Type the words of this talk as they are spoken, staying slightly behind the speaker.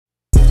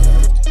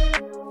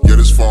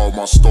This for all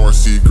my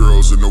Starseed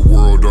girls in the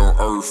world on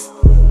Earth.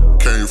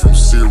 Came from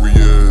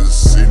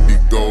Sirius,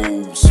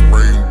 indigos,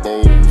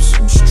 rainbows,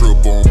 who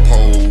strip on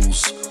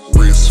poles,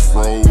 wrist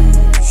froze.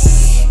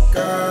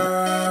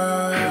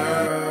 Girl,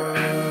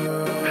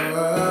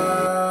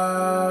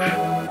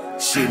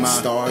 she my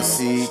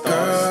Starseed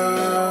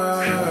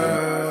girl.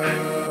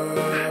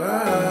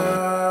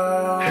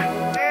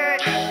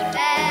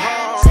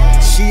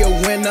 She a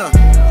winner,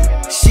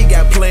 she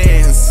got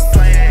plans,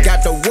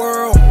 got the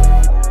world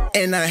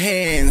in her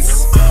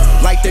hands.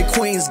 Like the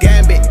Queen's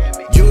Gambit,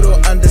 you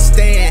don't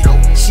understand.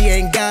 She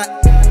ain't got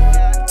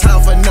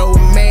time for no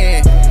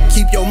man.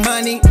 Keep your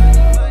money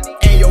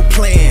and your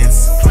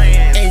plans,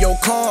 and your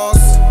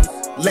cause,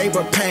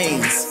 labor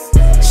pains.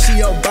 She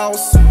a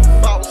boss,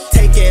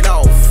 take it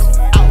off.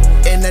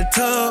 In the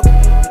tub,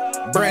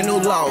 brand new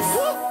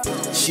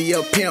loft. She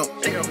a pimp,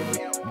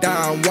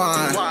 Don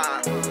Juan.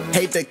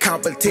 Hate the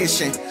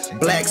competition,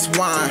 black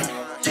swan.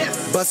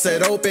 Bust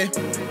it open,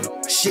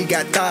 she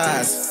got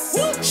thighs.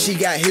 She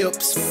got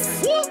hips,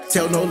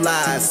 tell no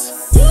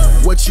lies.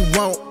 What you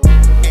want,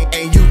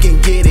 and you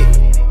can get it,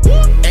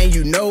 and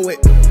you know it.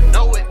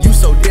 You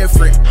so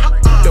different,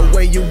 the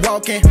way you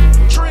walking,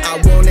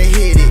 I wanna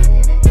hit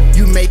it.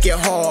 You make it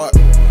hard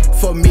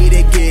for me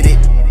to get it.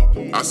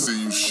 I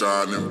see you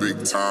shining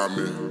big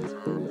timing,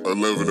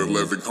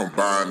 11-11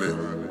 combining.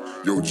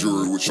 Your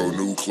jewelry with your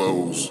new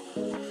clothes,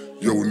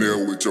 your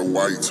nail with your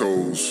white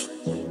toes.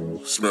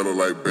 Smelling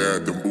like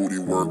Bath and Booty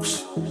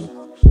Works.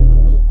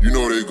 You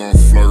know they gon'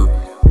 flirt.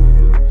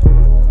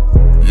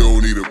 You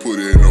don't need to put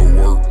in no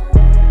work.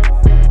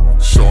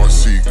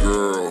 Starseed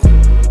girl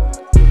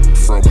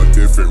from a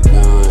different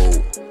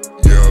world.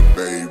 Yeah,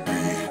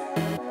 baby.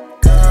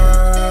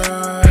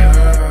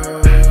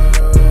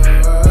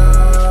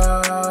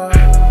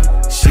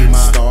 She my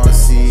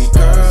Starseed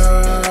girl.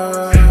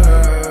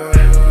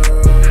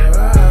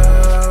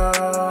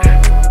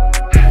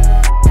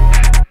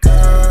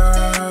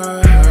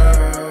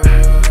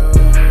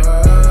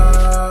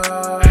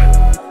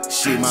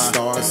 She my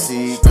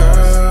Starseed girl.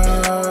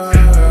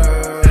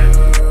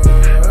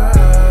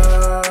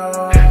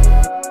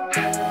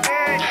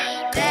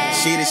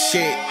 She the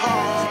shit,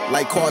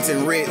 like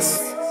Carlton Ritz.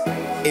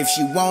 If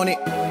she want it,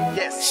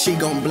 she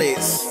gon'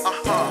 blitz.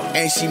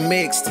 And she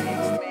mixed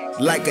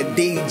like a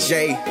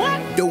DJ,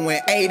 doing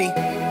 80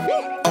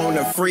 on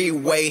the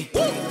freeway.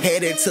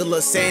 Headed to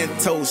Los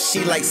Santos,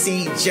 she like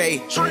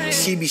CJ.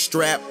 She be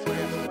strapped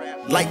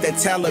like the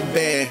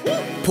Taliban.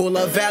 Pull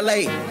a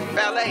valet,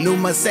 new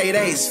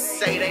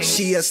Mercedes.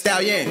 She a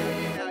stallion,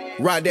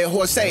 ride that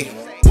horse.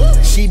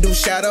 She do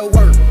shadow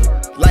work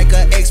like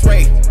a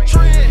X-ray.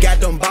 Got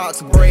them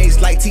box braids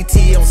like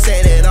TT on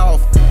Set It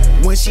Off.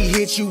 When she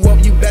hit you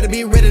up, you better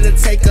be ready to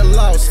take a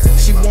loss.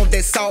 She want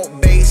that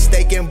salt-based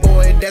steak, and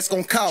boy, that's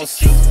gon'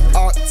 cost.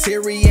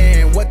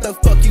 Arterian, what the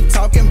fuck you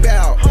talking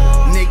about?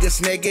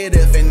 Niggas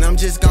negative, and I'm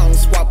just gon'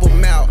 swap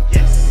them out.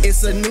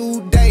 It's a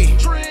new day,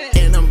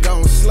 and I'm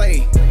gon'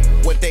 slay.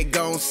 What they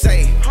gon'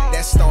 say?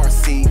 That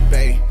Starseed,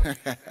 babe.